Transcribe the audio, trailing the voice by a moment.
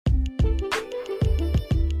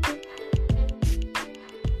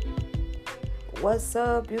What's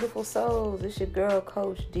up, beautiful souls? It's your girl,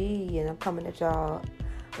 Coach D, and I'm coming at y'all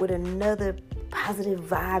with another positive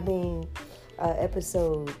vibing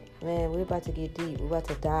episode. Man, we're about to get deep. We're about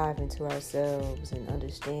to dive into ourselves and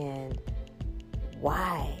understand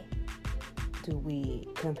why do we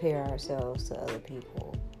compare ourselves to other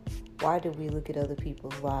people? Why do we look at other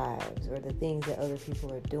people's lives or the things that other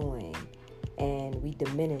people are doing, and we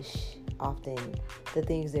diminish often the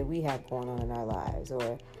things that we have going on in our lives,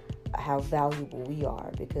 or how valuable we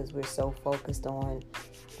are because we're so focused on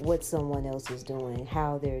what someone else is doing,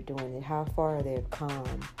 how they're doing it, how far they've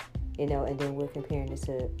come, and then we're comparing it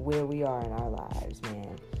to where we are in our lives,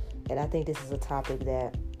 man. And I think this is a topic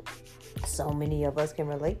that so many of us can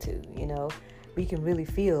relate to. We can really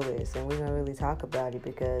feel this, and we're gonna really talk about it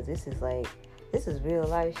because this is real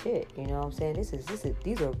life shit. You know what I'm saying?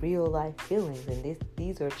 These are real life feelings, and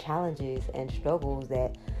these are challenges and struggles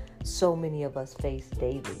that so many of us face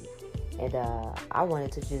daily. And I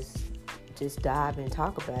wanted to just dive and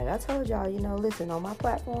talk about it. I told y'all, listen, on my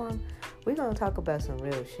platform, we're going to talk about some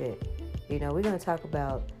real shit. We're going to talk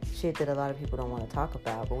about shit that a lot of people don't want to talk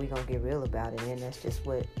about, but we're going to get real about it. And that's just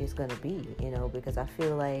what it's going to be, because I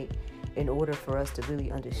feel like in order for us to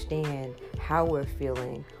really understand how we're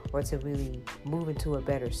feeling or to really move into a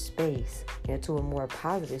better space, into a more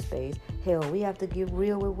positive space, hell, we have to get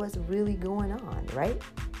real with what's really going on, right?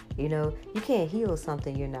 You can't heal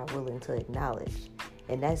something you're not willing to acknowledge.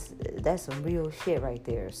 And that's some real shit right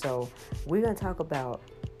there. So we're going to talk about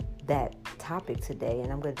that topic today.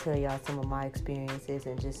 And I'm going to tell y'all some of my experiences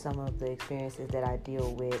and just some of the experiences that I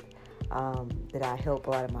deal with, that I help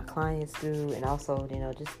a lot of my clients through. And also,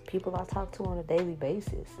 just people I talk to on a daily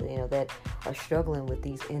basis, that are struggling with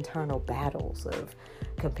these internal battles of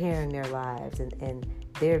comparing their lives and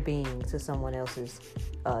their being to someone else's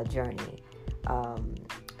journey.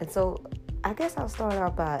 And so I guess I'll start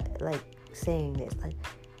out by saying this,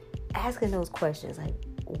 asking those questions,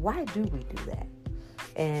 why do we do that?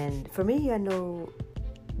 And for me, I know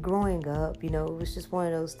growing up, it was just one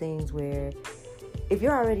of those things where if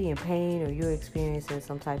you're already in pain or you're experiencing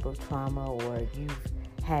some type of trauma or you've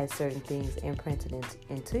had certain things imprinted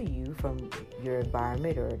into you from your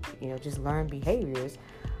environment or, just learned behaviors,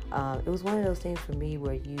 it was one of those things for me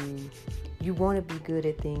where you want to be good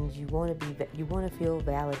at things, you want to feel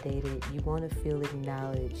validated, you want to feel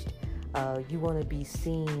acknowledged, you want to be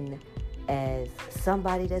seen as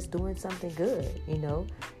somebody that's doing something good.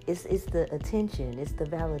 It's the attention, it's the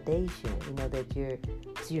validation,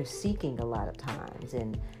 that you're seeking a lot of times.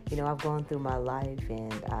 And I've gone through my life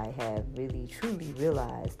and I have really truly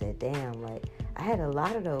realized that damn, I had a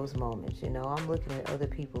lot of those moments. I'm looking at other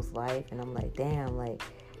people's life and I'm like, damn,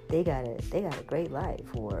 they got a great life.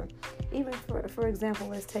 Or even for example,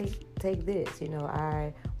 let's take this.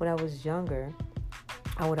 When I was younger,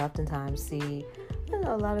 I would oftentimes see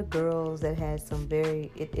a lot of girls that had some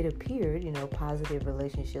it appeared, positive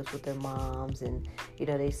relationships with their moms, and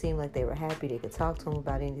they seemed like they were happy, they could talk to them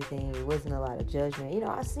about anything, there wasn't a lot of judgment.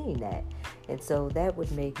 I seen that, and so that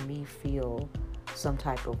would make me feel some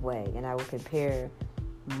type of way, and I would compare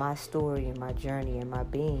my story and my journey and my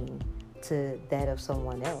being to that of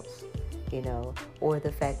someone else, or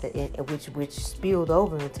the fact that which spilled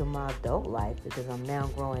over into my adult life, because I'm now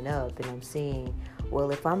growing up and I'm seeing, well,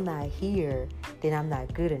 if I'm not here, then I'm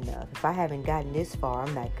not good enough. If I haven't gotten this far,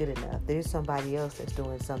 I'm not good enough. There's somebody else that's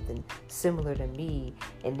doing something similar to me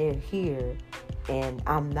and they're here and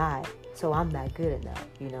I'm not, so I'm not good enough.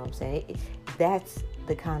 You know what I'm saying? That's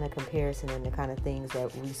the kind of comparison and the kind of things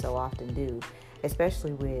that we so often do,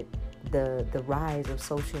 especially with the rise of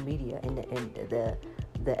social media and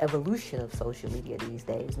the evolution of social media these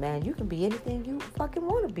days. Man, you can be anything you fucking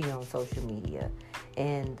want to be on social media.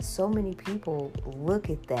 And so many people look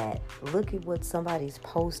at that, look at what somebody's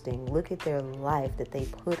posting, look at their life that they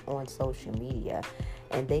put on social media,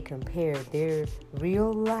 and they compare their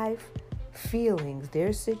real life feelings,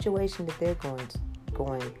 their situation that they're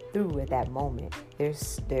going through at that moment,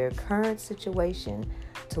 their current situation,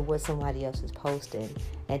 to what somebody else is posting,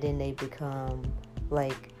 and then they become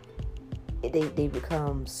they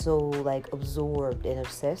become so absorbed and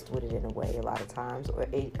obsessed with it in a way a lot of times,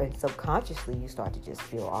 and subconsciously you start to just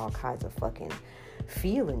feel all kinds of fucking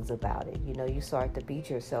feelings about it. You start to beat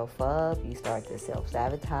yourself up, you start to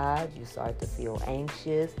self-sabotage, you start to feel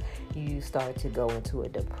anxious, you start to go into a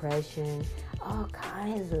depression, all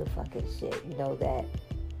kinds of fucking shit,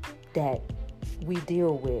 that we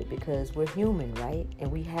deal with because we're human, right?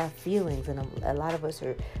 And we have feelings, and a lot of us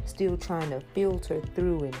are still trying to filter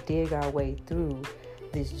through and dig our way through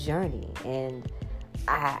this journey. And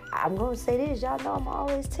I'm going to say this, y'all know I'm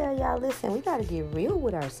always tell y'all, listen, we got to get real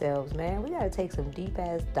with ourselves, man. We got to take some deep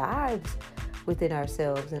ass dives within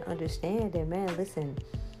ourselves and understand that, man, listen,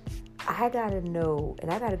 I gotta know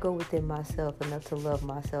and I gotta go within myself enough to love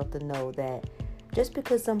myself to know that just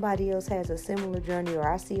because somebody else has a similar journey or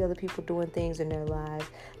I see other people doing things in their lives,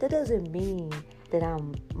 that doesn't mean that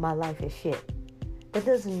my life is shit. That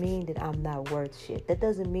doesn't mean that I'm not worth shit. That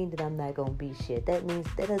doesn't mean that I'm not gonna be shit. That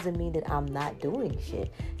doesn't mean that I'm not doing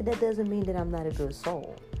shit. And that doesn't mean that I'm not a good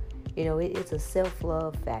soul. It's a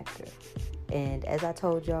self-love factor. And as I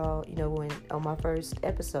told y'all, when on my first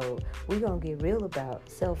episode, we're going to get real about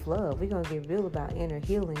self-love. We're going to get real about inner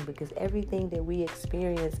healing, because everything that we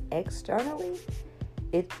experience externally,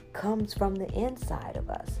 it comes from the inside of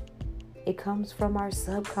us. It comes from our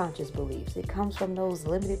subconscious beliefs. It comes from those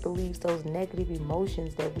limited beliefs, those negative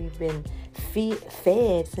emotions that we've been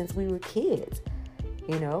fed since we were kids,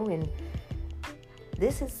 and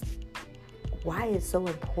this is why it's so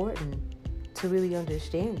important to really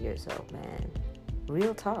understand yourself, man.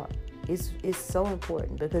 Real talk. It's so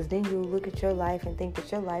important, because then you'll look at your life and think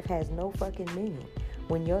that your life has no fucking meaning,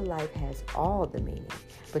 when your life has all the meaning.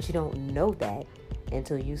 But you don't know that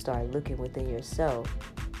until you start looking within yourself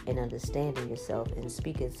and understanding yourself and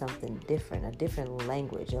speaking something different, a different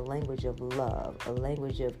language, a language of love, a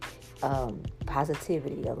language of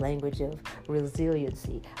positivity, a language of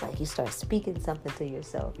resiliency. Like, you start speaking something to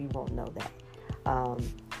yourself, you won't know that.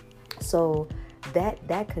 So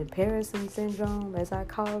that comparison syndrome, as I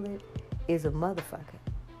call it, is a motherfucker,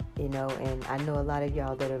 and I know a lot of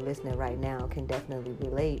y'all that are listening right now can definitely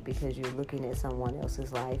relate, because you're looking at someone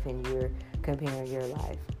else's life and you're comparing your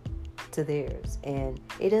life to theirs, and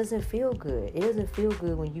it doesn't feel good. It doesn't feel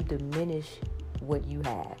good when you diminish what you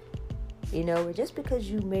have, just because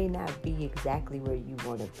you may not be exactly where you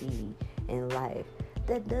want to be in life,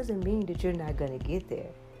 that doesn't mean that you're not going to get there.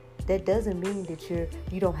 That doesn't mean that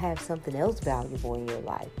you don't have something else valuable in your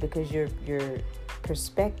life, because your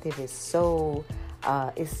perspective is so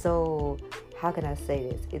how can I say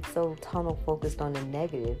this? It's so tunnel focused on the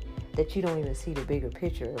negative that you don't even see the bigger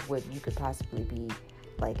picture of what you could possibly be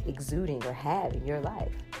like exuding or have in your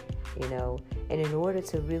life, And in order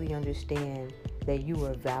to really understand that you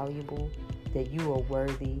are valuable, that you are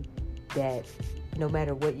worthy, that no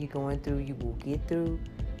matter what you're going through, you will get through,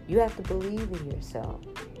 you have to believe in yourself.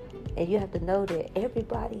 And you have to know that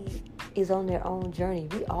everybody is on their own journey.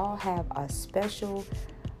 We all have a special,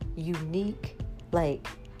 unique,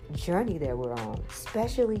 journey that we're on,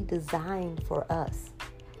 specially designed for us.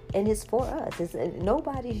 And it's for us.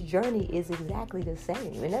 Nobody's journey is exactly the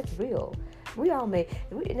same, and that's real.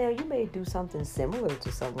 You may do something similar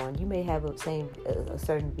to someone. You may have a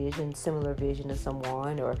certain vision, similar vision to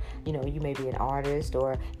someone, or you may be an artist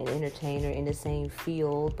or an entertainer in the same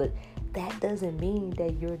field, but that doesn't mean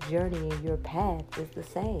that your journey and your path is the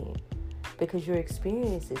same, because your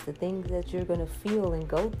experiences, the things that you're going to feel and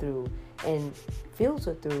go through and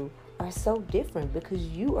filter through, are so different, because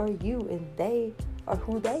you are you and they are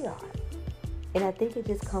who they are. And I think it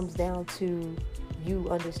just comes down to you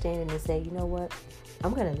understanding and saying, you know what,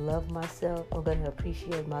 I'm going to love myself, I'm going to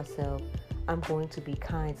appreciate myself, I'm going to be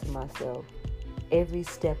kind to myself every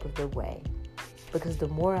step of the way. Because the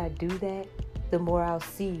more I do that, the more I'll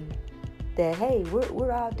see that, hey,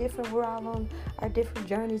 we're all different, we're all on our different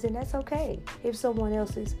journeys, and that's okay. If someone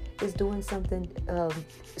else is doing something,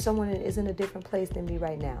 someone is in a different place than me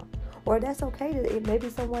right now, or that's okay, maybe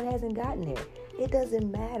someone hasn't gotten there. It doesn't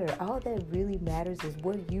matter. All that really matters is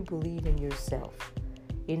what you believe in yourself.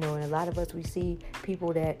 And a lot of us, we see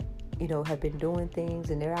people that, have been doing things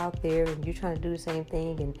and they're out there and you're trying to do the same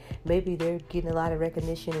thing, and maybe they're getting a lot of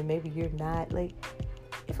recognition and maybe you're not.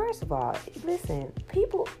 First of all, listen,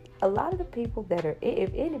 a lot of the people that are,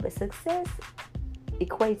 if anybody, success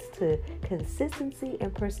equates to consistency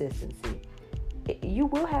and persistency. You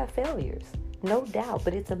will have failures, no doubt,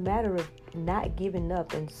 but it's a matter of not giving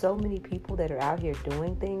up. And so many people that are out here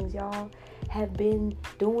doing things, y'all, have been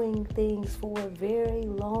doing things for a very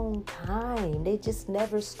long time. They just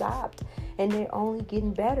never stopped, and they're only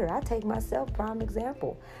getting better. I take myself prime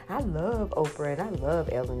example. I love Oprah and I love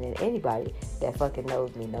Ellen, and anybody that fucking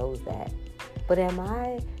knows me knows that. But am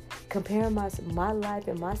I comparing my life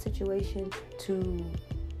and my situation to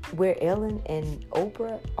where Ellen and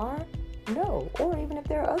Oprah are? No. Or even if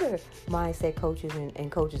there are other mindset coaches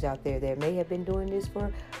and coaches out there that may have been doing this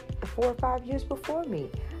for 4 or 5 years before me.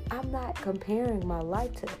 I'm not comparing my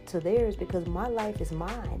life to theirs, because my life is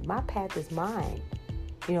mine. My path is mine.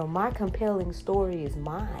 My compelling story is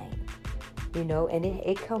mine. And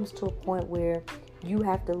it comes to a point where you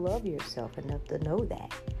have to love yourself enough to know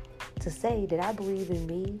that. To say that I believe in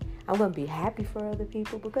me, I'm going to be happy for other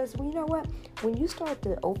people, because you know what? When you start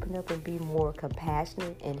to open up and be more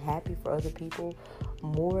compassionate and happy for other people,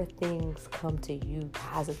 more things come to you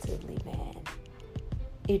positively, man.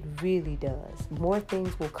 It really does. More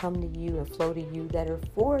things will come to you and flow to you that are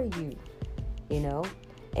for you, you know?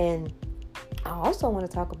 And I also want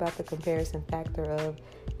to talk about the comparison factor of,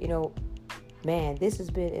 you know, man, this has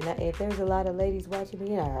been, and if there's a lot of ladies watching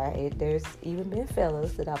me, there's even been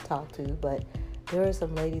fellas that I've talked to, but there are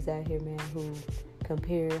some ladies out here, man, who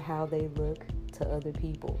compare how they look to other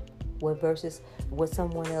people, versus what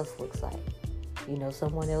someone else looks like. You know,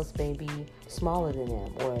 someone else may be smaller than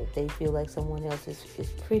them, or they feel like someone else is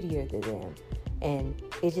prettier than them. And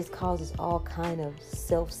it just causes all kind of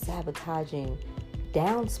self-sabotaging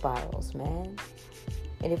down spirals, man.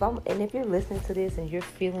 And if you're listening to this and you're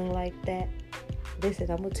feeling like that,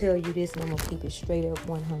 listen, I'm going to tell you this, and I'm going to keep it straight up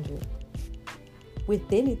 100.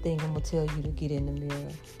 With anything, I'm going to tell you to get in the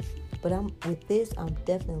mirror. But I'm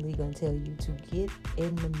definitely going to tell you to get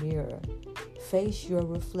in the mirror. Face your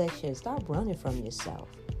reflection. Stop running from yourself.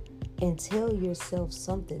 And tell yourself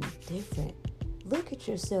something different. Look at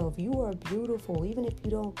yourself. You are beautiful. Even if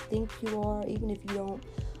you don't think you are, even if you don't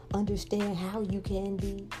understand how you can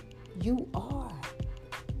be, you are.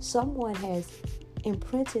 Someone has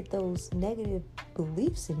imprinted those negative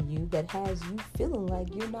beliefs in you that has you feeling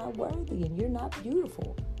like you're not worthy and you're not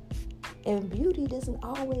beautiful. And beauty doesn't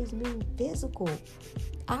always mean physical.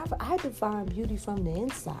 I define beauty from the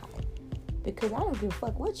inside, because I don't give a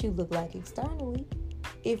fuck what you look like externally.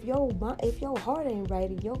 If your heart ain't right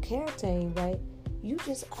and your character ain't right, you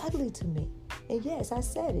just ugly to me. And yes, I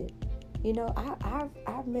said it. You know,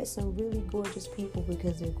 I've met some really gorgeous people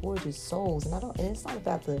because they're gorgeous souls, and it's not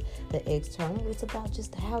about the external. It's about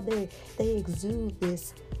just how they exude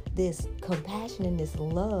this compassion and this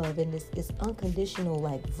love and this unconditional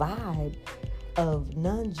like vibe of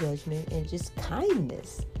non-judgment and just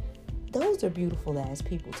kindness. Those are beautiful ass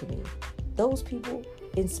people to me. Those people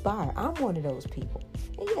inspire. I'm one of those people.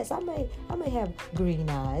 And yes, I may have green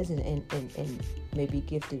eyes and maybe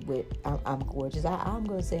gifted with I'm gorgeous. I'm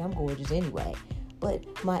going to say I'm gorgeous anyway. But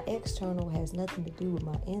my external has nothing to do with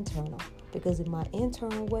my internal. Because if my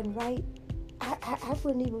internal wasn't right, I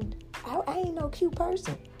wouldn't even, I ain't no cute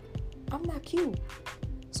person. I'm not cute.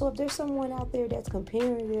 So if there's someone out there that's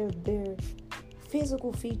comparing their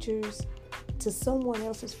physical features to someone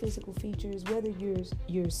else's physical features, whether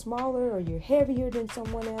you're smaller or you're heavier than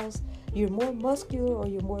someone else, you're more muscular or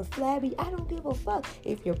you're more flabby, I don't give a fuck.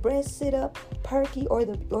 If your breasts sit up perky or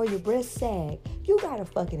your breasts sag, you gotta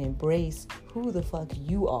fucking embrace who the fuck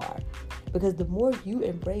you are. Because the more you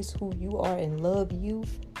embrace who you are and love you,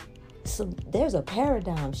 there's a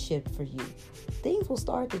paradigm shift for you. Things will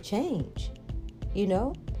start to change, you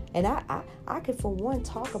know? And I could for one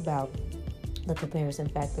talk about the comparison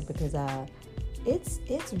factor, because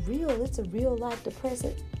it's real. It's a real life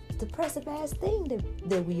depressive ass thing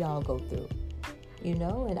that we all go through, you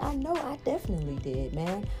know. And I know I definitely did,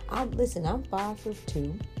 man. I'm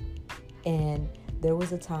 5'2", and there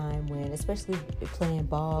was a time when, especially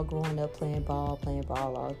growing up playing ball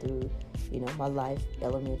all through, you know, my life,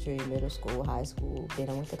 elementary, middle school, high school. Then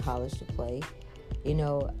I went to college to play. You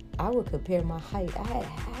know, I would compare my height. I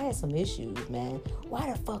had some issues, man.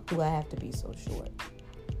 Why the fuck do I have to be so short?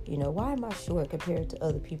 You know, why am I short compared to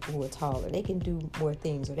other people who are taller? They can do more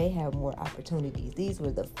things, or they have more opportunities. These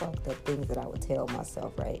were the fucked up things that I would tell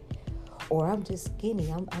myself, right? Or I'm just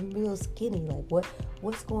skinny. I'm real skinny. Like,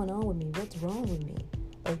 what's going on with me? What's wrong with me?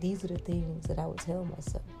 Like, these are the things that I would tell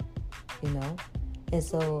myself, you know? And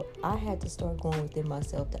so I had to start going within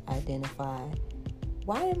myself to identify,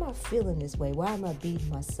 why am I feeling this way? Why am I beating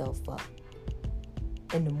myself up?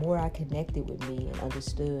 And the more I connected with me and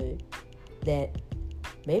understood that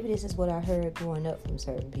maybe this is what I heard growing up from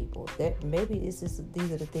certain people. Maybe these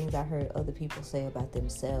are the things I heard other people say about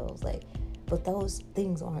themselves. Like, but those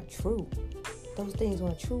things aren't true. Those things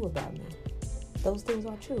aren't true about me. Those things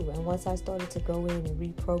aren't true. And once I started to go in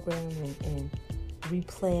and reprogram and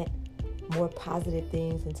replant more positive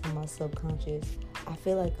things into my subconscious, I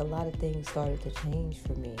feel like a lot of things started to change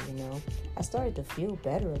for me, you know. I started to feel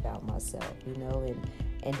better about myself, you know,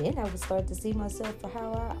 and then I would start to see myself for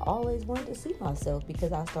how I always wanted to see myself,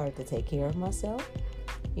 because I started to take care of myself.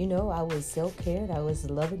 You know, I was self-cared. I was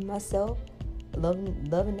loving myself,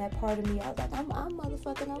 loving that part of me. I was like, I'm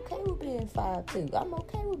motherfucking okay with being 5'2". I'm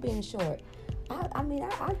okay with being short. I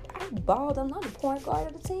balled. I'm not the point guard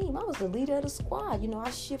of the team. I was the leader of the squad. You know, I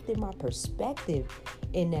shifted my perspective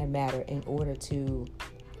in that matter in order to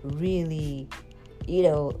really, you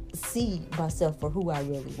know, see myself for who I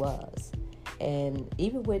really was. And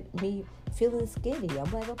even with me feeling skinny,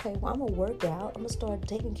 I'm like, okay, well, I'm gonna work out. I'm gonna start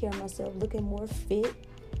taking care of myself, looking more fit,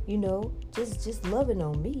 just loving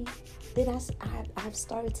on me. Then I've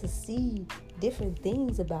started to see different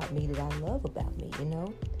things about me that I love about me,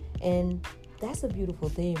 and that's a beautiful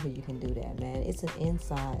thing when you can do that, man. It's an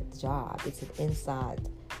inside job. It's an inside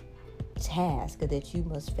task that you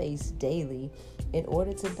must face daily in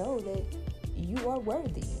order to know that you are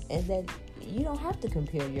worthy and that you don't have to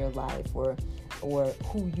compare your life or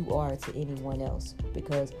who you are to anyone else,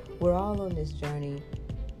 because we're all on this journey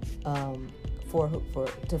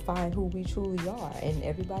to find who we truly are. And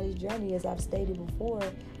everybody's journey, as I've stated before,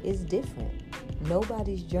 is different.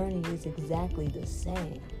 Nobody's journey is exactly the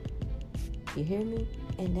same. You hear me?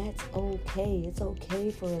 And that's okay. It's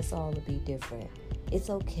okay for us all to be different. It's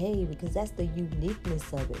okay, because that's the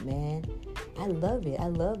uniqueness of it, man. I love it. I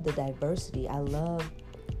love the diversity. I love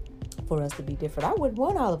for us to be different. I wouldn't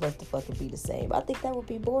want all of us to fucking be the same. I think that would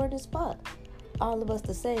be boring as fuck. All of us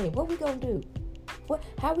the same. What we gonna do?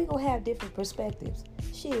 How we gonna have different perspectives?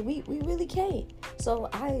 Shit, we really can't. So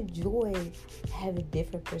I enjoy having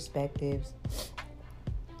different perspectives.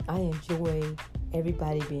 I enjoy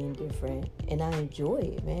everybody being different, and I enjoy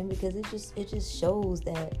it, man, because it just shows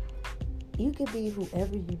that you can be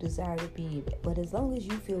whoever you desire to be, but as long as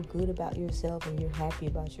you feel good about yourself and you're happy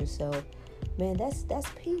about yourself, man, that's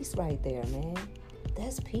peace right there, man.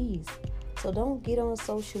 That's peace. So don't get on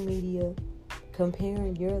social media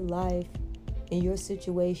comparing your life and your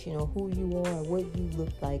situation or who you are and what you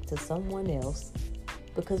look like to someone else,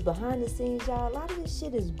 because behind the scenes, y'all, a lot of this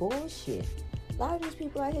shit is bullshit. A lot of these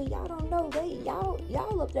people out here, y'all don't know,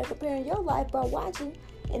 y'all up there comparing your life by watching,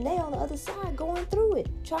 and they on the other side going through it,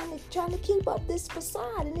 trying to keep up this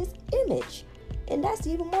facade and this image. And that's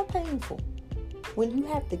even more painful, when you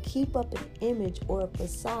have to keep up an image or a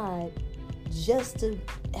facade just to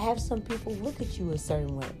have some people look at you a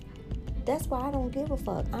certain way. That's why I don't give a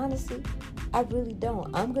fuck. Honestly, I really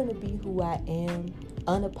don't. I'm going to be who I am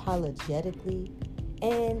unapologetically.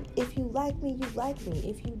 And if you like me, you like me.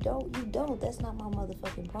 If you don't, you don't. That's not my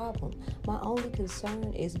motherfucking problem. My only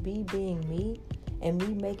concern is me being me, and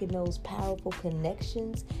me making those powerful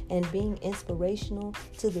connections and being inspirational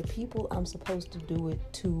to the people I'm supposed to do it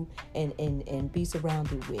to and be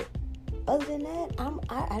surrounded with. Other than that,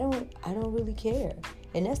 I don't really care.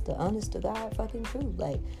 And that's the honest to God fucking truth.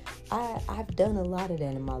 Like, I've done a lot of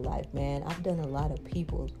that in my life, man. I've done a lot of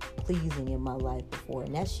people pleasing in my life before,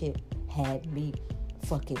 and that shit had me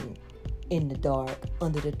fucking in the dark,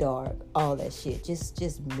 under the dark, all that shit.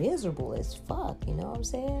 Just miserable as fuck, you know what I'm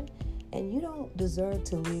saying? And you don't deserve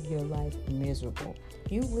to live your life miserable.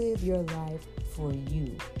 You live your life for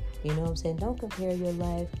you. You know what I'm saying? Don't compare your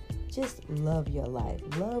life. Just love your life.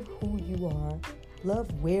 Love who you are.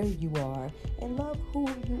 Love where you are. And love who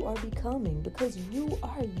you are becoming. Because you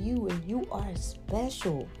are you, and you are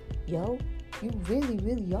special. Yo, you really,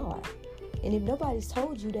 really are. And if nobody's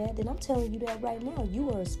told you that, then I'm telling you that right now.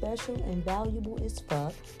 You are special and valuable as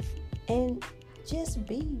fuck. And just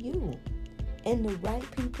be you. And the right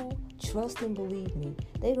people, trust and believe me,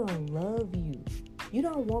 they gonna love you. You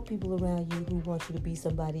don't want people around you who want you to be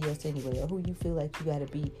somebody else anyway, or who you feel like you gotta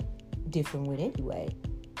be different with anyway,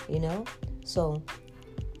 you know? So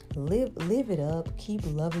live it up. Keep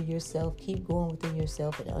loving yourself. Keep going within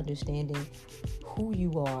yourself and understanding who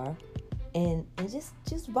you are, and just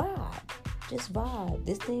vibe. Just vibe.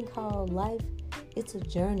 This thing called life, it's a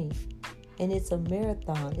journey, and it's a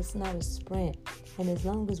marathon. It's not a sprint. And as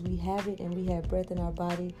long as we have it and we have breath in our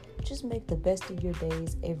body, just make the best of your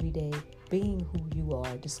days every day, being who you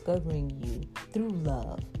are, discovering you through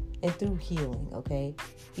love and through healing, okay?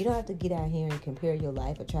 You don't have to get out here and compare your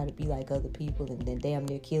life or try to be like other people and then damn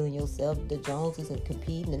near killing yourself, the Joneses, and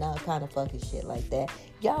competing and all kind of fucking shit like that.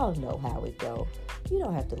 Y'all know how it go. You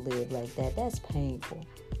don't have to live like that. That's painful.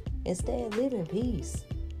 Instead, live in peace.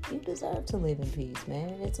 You deserve to live in peace,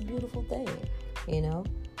 man. It's a beautiful thing, you know?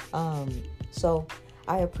 So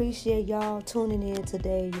I appreciate y'all tuning in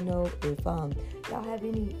today. You know, if y'all have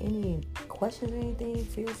any questions or anything,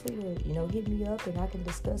 feel free to, hit me up and I can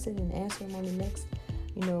discuss it and answer them on the next,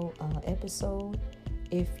 episode.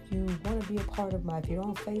 If you want to be a part of if you're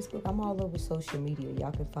on Facebook, I'm all over social media.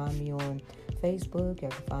 Y'all can find me on Facebook.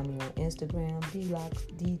 Y'all can find me on Instagram,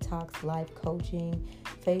 Detox Life Coaching,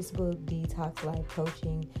 Facebook, Detox Life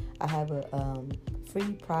Coaching. I have a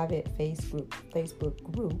free private Facebook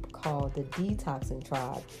group called the Detoxing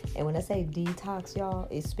Tribe. And when I say detox, y'all,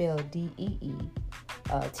 it's spelled DEETOX.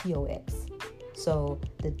 So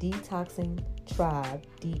the Detoxing Tribe,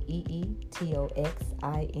 DEETOXIN.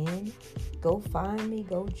 Go find me,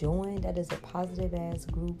 go join. That is a positive ass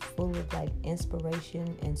group full of like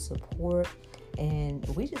inspiration and support. And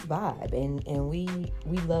we just vibe and we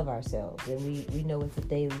love ourselves, and we know it's a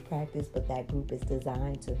daily practice, but that group is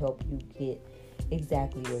designed to help you get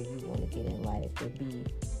exactly where you want to get in life, and be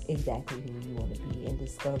exactly who you want to be, and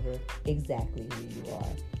discover exactly who you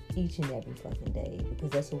are each and every fucking day, because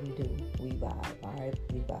that's what we do. We vibe, all right?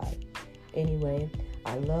 We vibe. Anyway,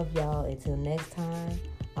 I love y'all. Until next time,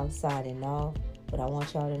 I'm signing off. But I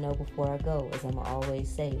want y'all to know before I go, as I'm always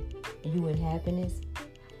say, you and happiness,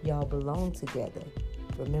 y'all belong together.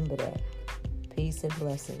 Remember that. Peace and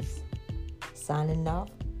blessings. Signing off,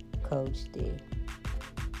 Coach D.